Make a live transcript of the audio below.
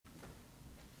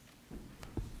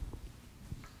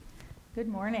Good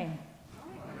morning.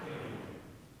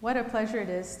 What a pleasure it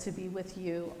is to be with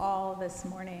you all this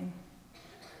morning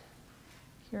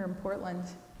here in Portland.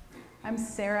 I'm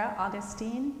Sarah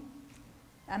Augustine,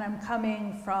 and I'm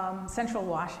coming from Central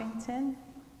Washington.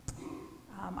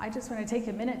 I just want to take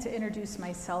a minute to introduce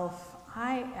myself.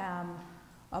 I am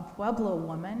a Pueblo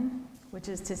woman, which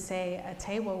is to say a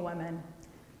Tewa woman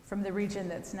from the region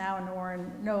that's now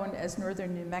known as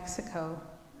northern New Mexico.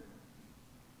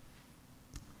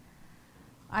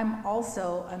 I'm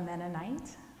also a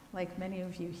Mennonite, like many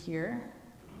of you here.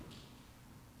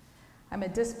 I'm a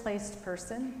displaced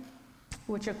person,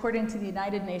 which according to the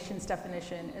United Nations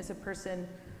definition is a person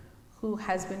who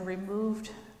has been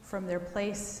removed from their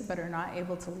place but are not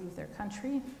able to leave their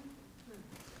country.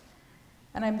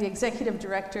 And I'm the executive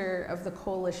director of the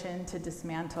coalition to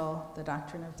dismantle the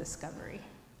Doctrine of Discovery.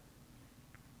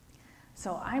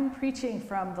 So I'm preaching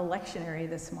from the lectionary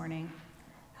this morning.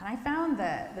 And I found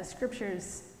that the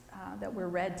scriptures that were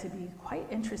read to be quite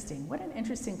interesting. What an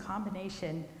interesting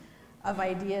combination of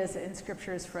ideas and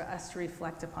scriptures for us to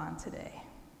reflect upon today.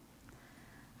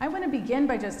 I want to begin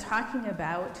by just talking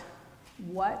about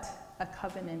what a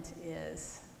covenant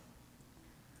is.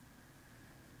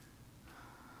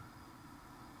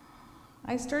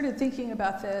 I started thinking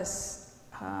about this,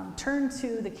 turned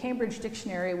to the Cambridge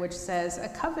Dictionary, which says a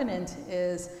covenant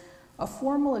is a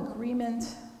formal agreement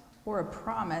or a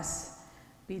promise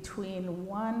between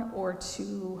one or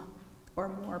two or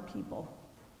more people.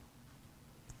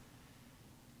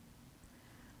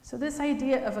 So this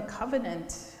idea of a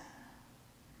covenant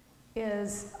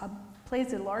plays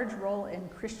a large role in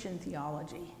Christian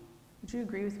theology. Would you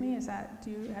agree with me?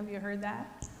 Have you heard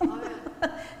that? Oh,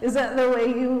 yeah. Is that the way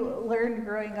you learned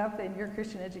growing up in your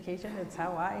Christian education? It's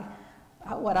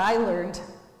what I learned.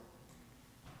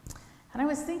 And I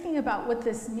was thinking about what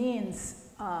this means.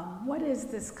 What is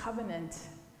this covenant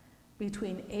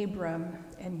between Abram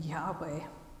and Yahweh?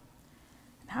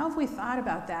 And how have we thought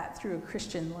about that through a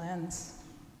Christian lens?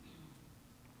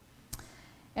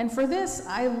 And for this,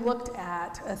 I looked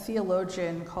at a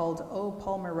theologian called O.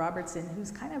 Palmer Robertson,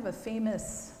 who's kind of a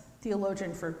famous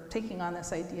theologian for taking on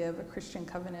this idea of a Christian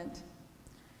covenant.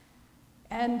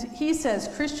 And he says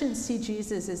Christians see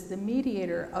Jesus as the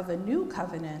mediator of a new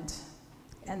covenant,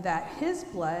 and that his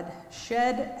blood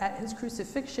shed at his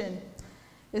crucifixion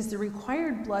is the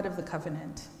required blood of the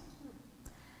covenant.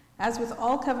 As with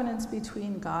all covenants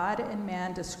between God and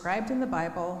man described in the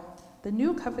Bible, the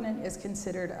new covenant is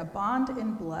considered a bond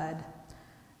in blood,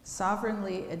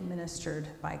 sovereignly administered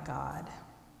by God.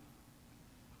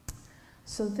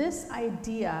 So this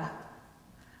idea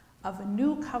of a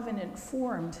new covenant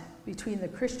formed between the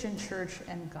Christian church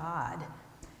and God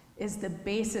is the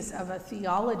basis of a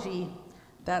theology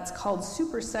that's called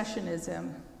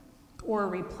supersessionism or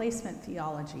replacement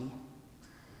theology.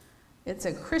 It's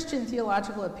a Christian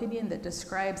theological opinion that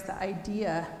describes the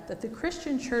idea that the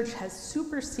Christian church has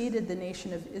superseded the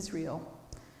nation of Israel,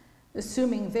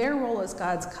 assuming their role as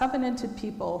God's covenanted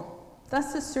people,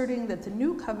 thus asserting that the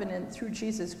new covenant through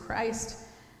Jesus Christ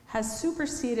has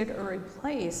superseded or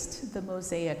replaced the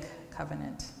Mosaic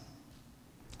covenant.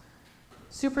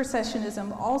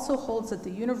 Supersessionism also holds that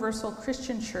the universal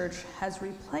Christian church has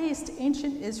replaced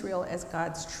ancient Israel as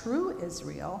God's true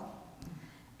Israel,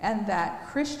 and that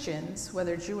Christians,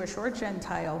 whether Jewish or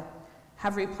Gentile,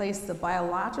 have replaced the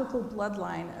biological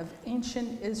bloodline of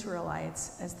ancient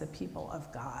Israelites as the people of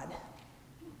God.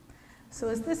 So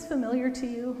is this familiar to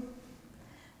you?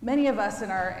 Many of us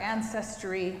in our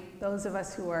ancestry, those of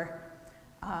us who are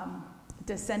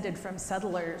descended from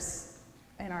settlers,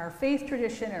 in our faith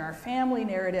tradition and our family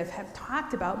narrative, have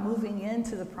talked about moving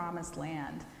into the promised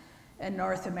land in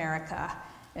North America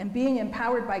and being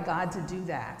empowered by God to do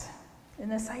that.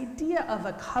 And this idea of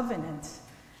a covenant,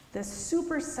 this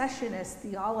supersessionist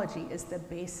theology, is the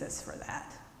basis for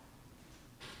that.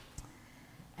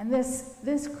 And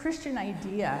this Christian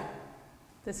idea,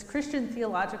 this Christian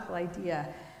theological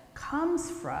idea,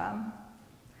 comes from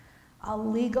a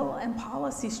legal and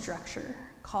policy structure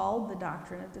called the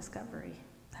Doctrine of Discovery.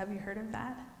 Have you heard of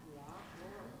that?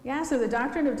 Yeah, so the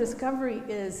Doctrine of Discovery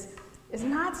is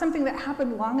not something that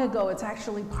happened long ago. It's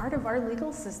actually part of our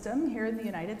legal system here in the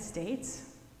United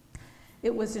States.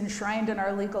 It was enshrined in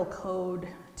our legal code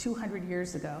 200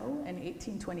 years ago in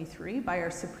 1823 by our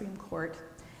Supreme Court.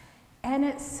 And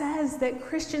it says that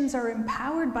Christians are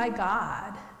empowered by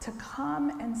God to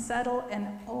come and settle and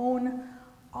own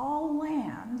all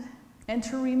land and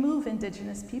to remove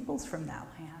indigenous peoples from that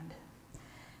land.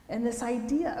 And this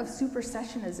idea of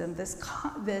supersessionism,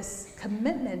 this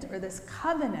commitment or this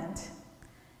covenant,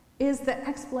 is the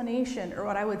explanation, or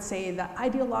what I would say, the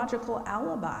ideological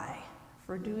alibi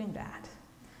for doing that.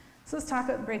 So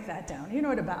let's break that down. You know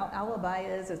what an alibi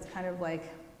is? It's kind of like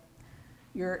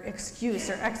your excuse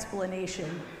or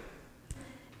explanation.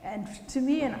 And to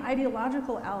me, an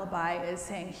ideological alibi is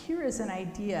saying, here is an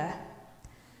idea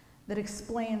that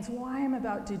explains why I'm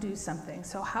about to do something.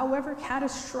 So however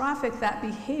catastrophic that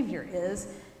behavior is,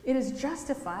 it is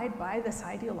justified by this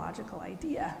ideological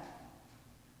idea.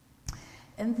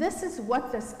 And this is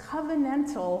what this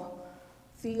covenantal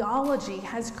theology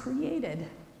has created.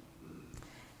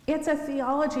 It's a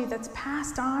theology that's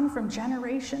passed on from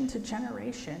generation to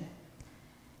generation.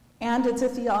 And it's a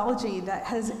theology that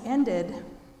has ended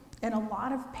in a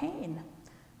lot of pain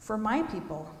for my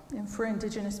people and for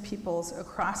indigenous peoples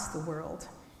across the world.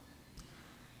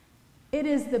 It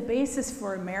is the basis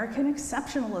for American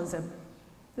exceptionalism,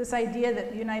 this idea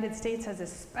that the United States has a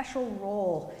special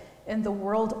role in the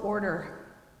world order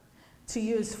to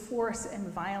use force and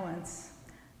violence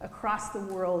across the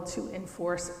world to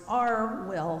enforce our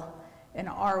will and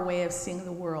our way of seeing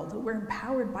the world. We're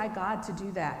empowered by God to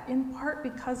do that, in part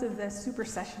because of this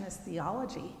supersessionist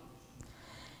theology.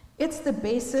 It's the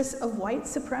basis of white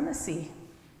supremacy,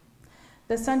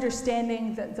 this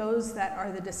understanding that those that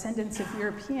are the descendants of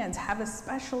Europeans have a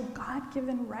special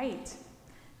God-given right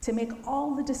to make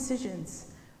all the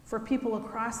decisions for people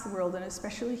across the world, and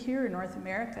especially here in North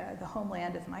America, the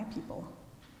homeland of my people.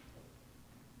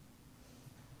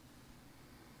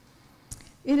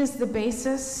 It is the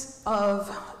basis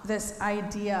of this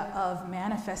idea of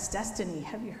manifest destiny.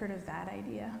 Have you heard of that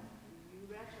idea?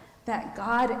 That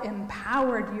God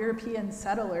empowered European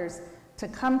settlers to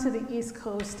come to the East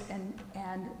Coast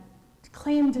and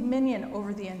claim dominion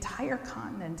over the entire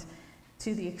continent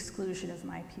to the exclusion of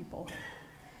my people.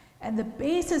 And the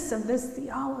basis of this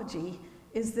theology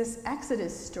is this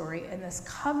Exodus story and this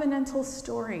covenantal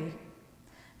story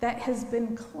that has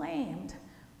been claimed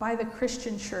by the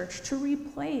Christian church to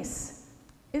replace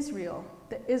Israel.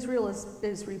 That Israel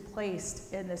is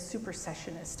replaced in this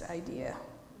supersessionist idea.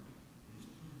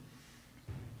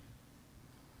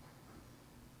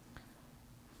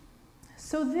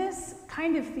 So this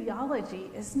kind of theology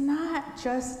is not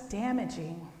just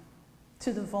damaging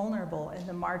to the vulnerable and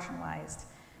the marginalized,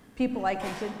 people like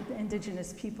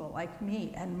indigenous people like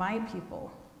me and my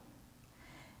people.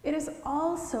 It is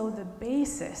also the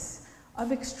basis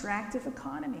of extractive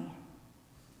economy,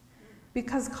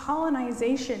 because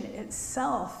colonization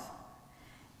itself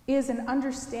is an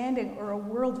understanding or a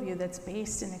worldview that's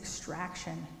based in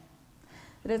extraction.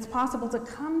 That it's possible to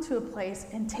come to a place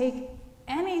and take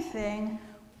anything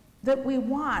that we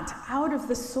want out of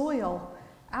the soil,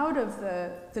 out of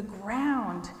the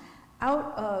ground,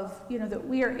 out of, that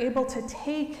we are able to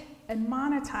take and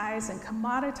monetize and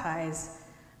commoditize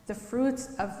the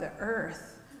fruits of the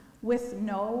earth with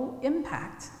no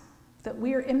impact. That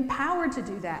we are empowered to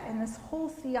do that. And this whole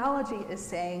theology is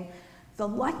saying the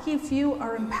lucky few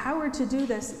are empowered to do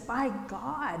this by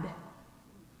God.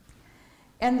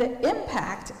 And the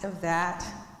impact of that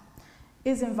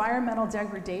is environmental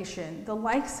degradation, the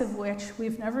likes of which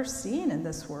we've never seen in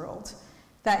this world.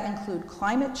 That include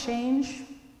climate change,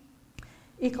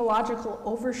 ecological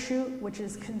overshoot, which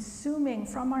is consuming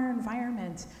from our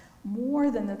environment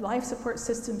more than the life support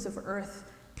systems of Earth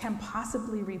can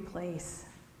possibly replace.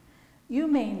 You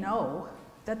may know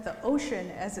that the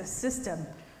ocean as a system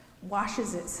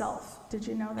washes itself. Did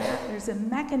you know that? There's a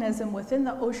mechanism within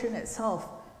the ocean itself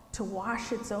to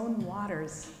wash its own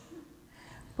waters.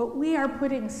 But we are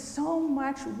putting so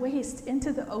much waste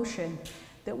into the ocean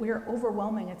that we are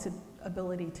overwhelming its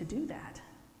ability to do that.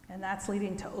 And that's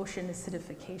leading to ocean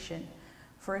acidification.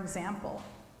 For example,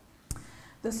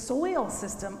 the soil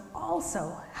system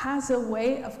also has a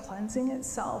way of cleansing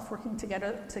itself, working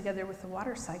together with the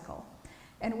water cycle.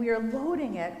 And we are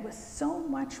loading it with so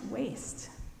much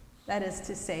waste, that is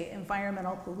to say,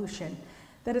 environmental pollution,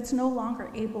 that it's no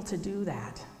longer able to do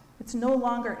that. It's no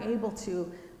longer able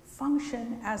to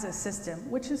function as a system,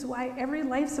 which is why every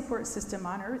life support system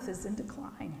on Earth is in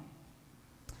decline.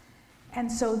 And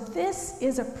so this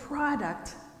is a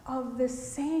product of the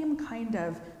same kind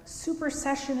of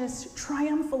supersessionist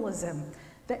triumphalism,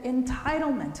 the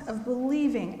entitlement of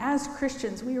believing as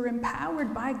Christians we are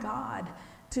empowered by God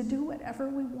to do whatever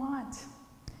we want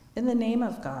in the name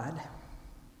of God.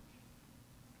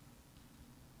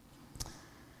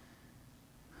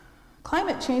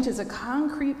 Climate change is a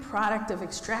concrete product of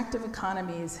extractive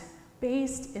economies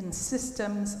based in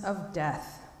systems of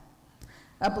death.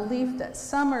 A belief that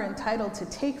some are entitled to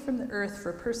take from the earth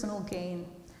for personal gain,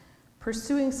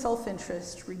 pursuing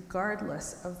self-interest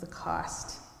regardless of the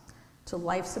cost to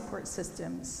life support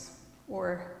systems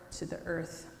or to the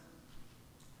earth.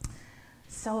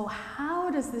 So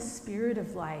how does the spirit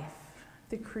of life,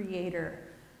 the creator,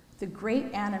 the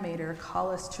great animator,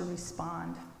 call us to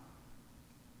respond.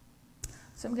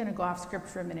 So I'm going to go off script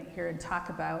for a minute here and talk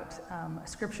about a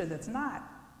scripture that's not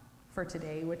for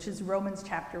today, which is Romans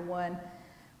chapter 1,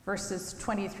 verses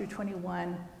 20 through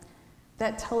 21,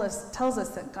 that tells us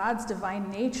that God's divine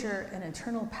nature and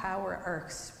eternal power are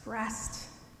expressed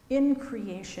in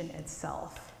creation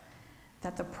itself,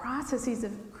 that the processes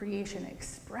of creation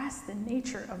express the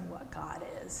nature of what God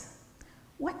is.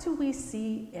 What do we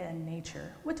see in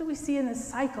nature? What do we see in the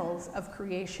cycles of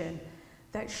creation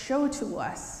that show to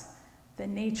us the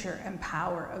nature and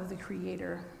power of the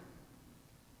Creator?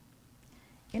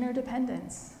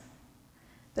 Interdependence,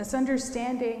 this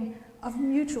understanding of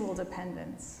mutual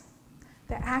dependence,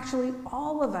 that actually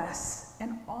all of us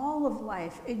and all of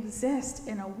life exist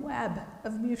in a web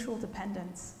of mutual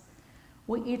dependence.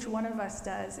 What each one of us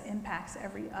does impacts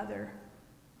every other.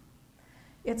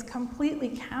 It's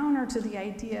completely counter to the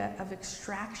idea of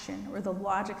extraction, or the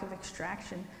logic of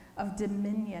extraction, of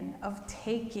dominion, of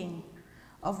taking,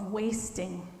 of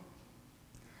wasting.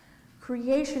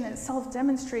 Creation itself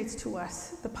demonstrates to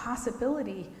us the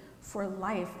possibility for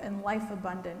life and life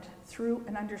abundant through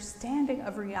an understanding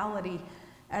of reality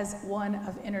as one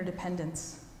of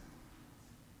interdependence.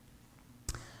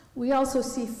 We also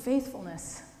see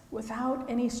faithfulness without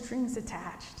any strings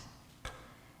attached.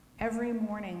 Every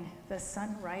morning the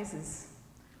sun rises.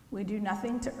 We do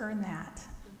nothing to earn that.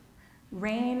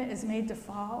 Rain is made to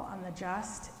fall on the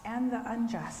just and the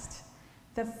unjust.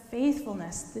 The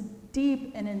faithfulness, the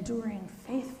deep and enduring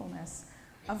faithfulness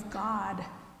of God,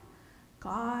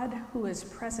 God who is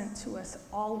present to us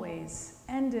always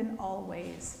and in all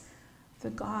ways, the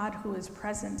God who is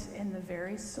present in the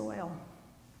very soil.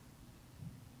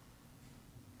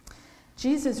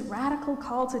 Jesus' radical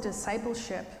call to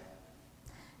discipleship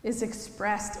is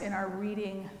expressed in our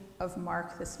reading of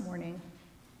Mark this morning.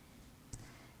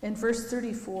 In verse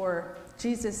 34,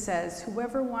 Jesus says,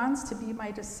 "Whoever wants to be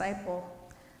my disciple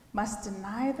must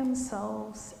deny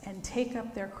themselves and take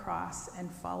up their cross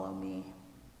and follow me."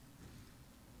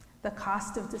 The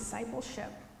cost of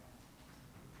discipleship.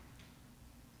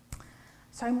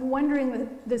 So I'm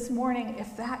wondering this morning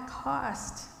if that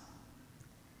cost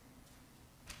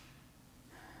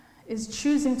is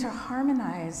choosing to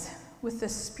harmonize with the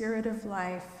Spirit of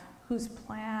life, whose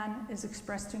plan is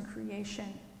expressed in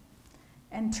creation,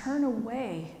 and turn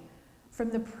away from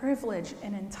the privilege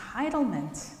and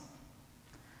entitlement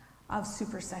of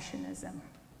supersessionism.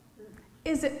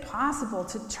 Is it possible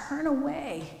to turn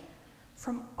away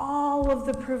from all of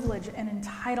the privilege and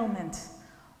entitlement,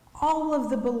 all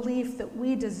of the belief that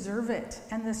we deserve it,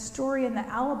 and the story and the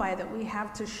alibi that we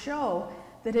have to show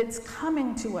that it's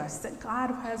coming to us, that God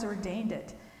has ordained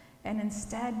it, and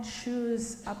instead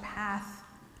choose a path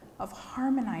of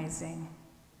harmonizing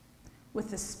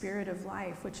with the Spirit of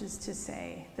life, which is to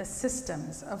say, the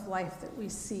systems of life that we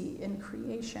see in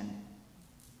creation?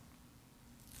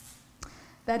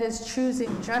 That is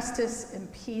choosing justice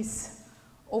and peace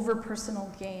over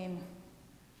personal gain.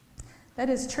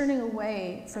 That is turning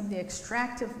away from the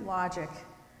extractive logic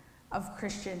of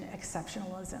Christian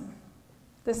exceptionalism.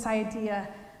 This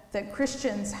idea that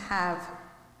Christians have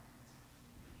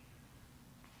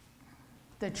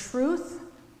the truth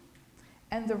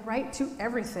and the right to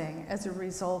everything as a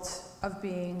result of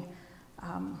being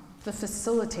the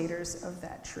facilitators of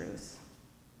that truth.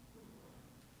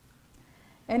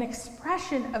 An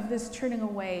expression of this turning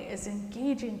away is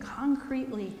engaging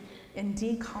concretely in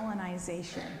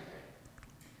decolonization.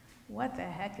 What the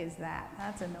heck is that?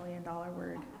 That's $1 million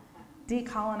word.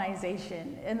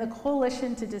 Decolonization. In the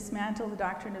Coalition to Dismantle the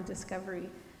Doctrine of Discovery,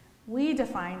 we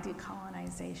define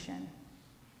decolonization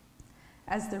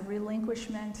as the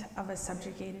relinquishment of a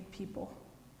subjugated people.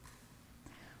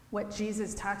 What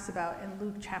Jesus talks about in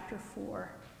Luke chapter 4.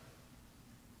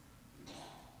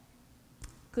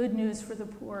 Good news for the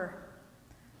poor,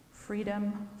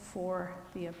 freedom for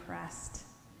the oppressed.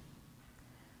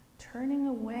 Turning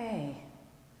away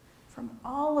from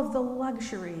all of the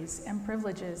luxuries and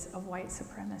privileges of white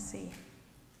supremacy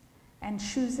and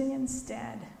choosing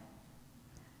instead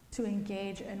to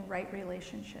engage in right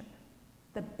relationship,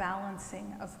 the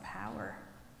balancing of power.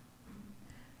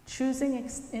 Choosing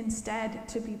instead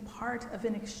to be part of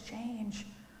an exchange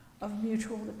of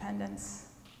mutual dependence,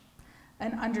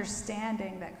 an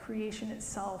understanding that creation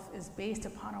itself is based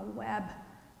upon a web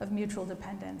of mutual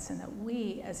dependence and that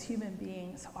we as human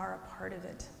beings are a part of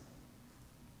it.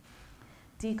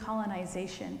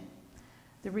 Decolonization,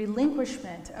 the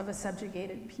relinquishment of a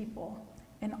subjugated people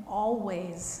in all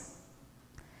ways,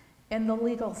 in the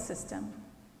legal system,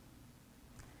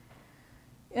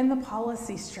 in the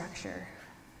policy structure,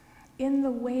 in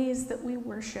the ways that we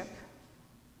worship,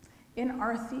 in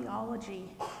our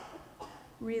theology,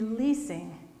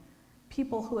 releasing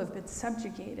people who have been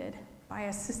subjugated by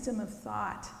a system of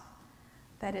thought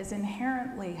that is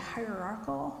inherently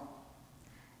hierarchical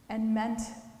and meant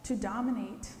to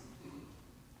dominate.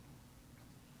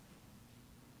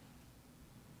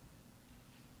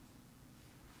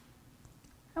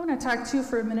 I want to talk too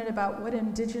for a minute about what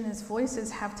Indigenous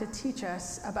voices have to teach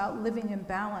us about living in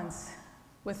balance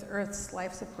with Earth's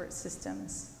life support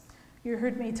systems. You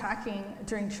heard me talking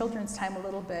during children's time a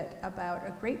little bit about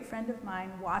a great friend of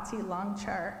mine, Wati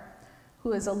Longchar,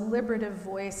 who is a liberative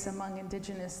voice among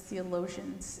Indigenous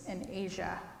theologians in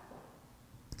Asia.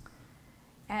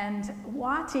 And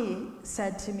Wati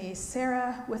said to me,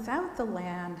 Sarah, without the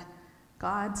land,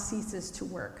 God ceases to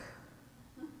work.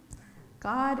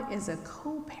 God is a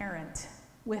co-parent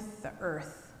with the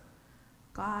earth,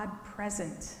 God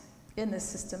present in the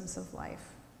systems of life.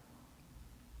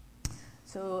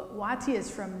 So Wati is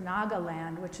from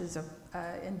Nagaland, which is an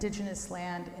indigenous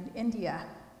land in India.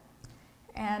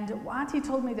 And Wati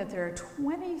told me that there are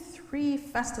 23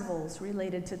 festivals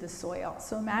related to the soil.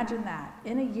 So imagine that.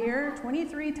 In a year,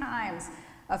 23 times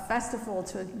a festival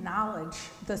to acknowledge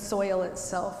the soil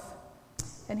itself.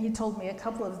 And he told me a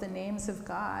couple of the names of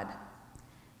God.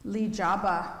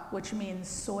 Lijaba, which means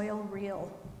soil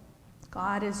real.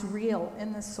 God is real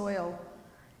in the soil.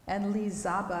 And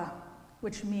Lizaba,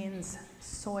 which means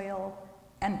soil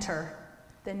enter.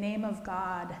 The name of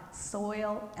God,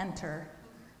 soil enter.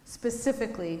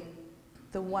 Specifically,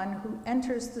 the one who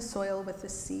enters the soil with the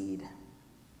seed.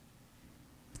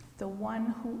 The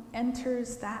one who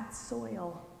enters that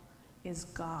soil is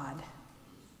God.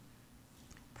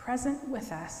 Present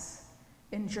with us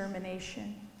in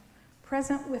germination.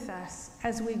 Present with us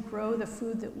as we grow the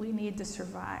food that we need to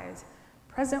survive.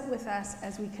 Present with us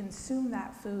as we consume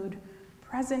that food.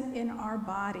 Present in our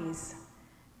bodies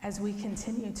as we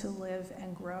continue to live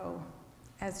and grow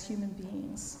as human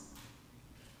beings.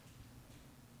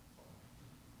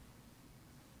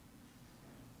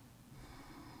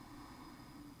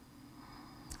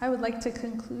 I would like to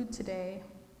conclude today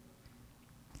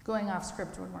going off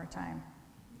script one more time,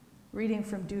 reading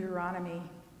from Deuteronomy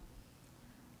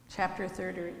chapter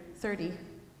 30.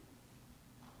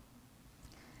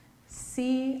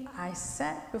 See, I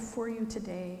set before you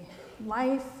today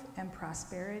life and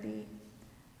prosperity,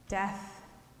 death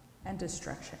and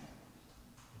destruction.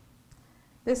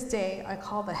 This day I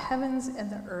call the heavens and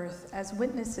the earth as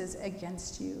witnesses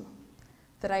against you,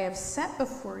 that I have set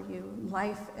before you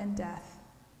life and death,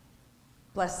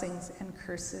 blessings and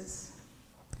curses.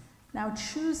 Now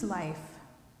choose life,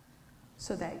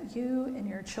 so that you and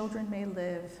your children may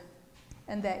live,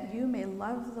 and that you may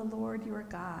love the Lord your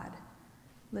God,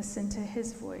 listen to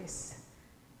his voice,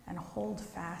 and hold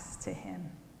fast to him.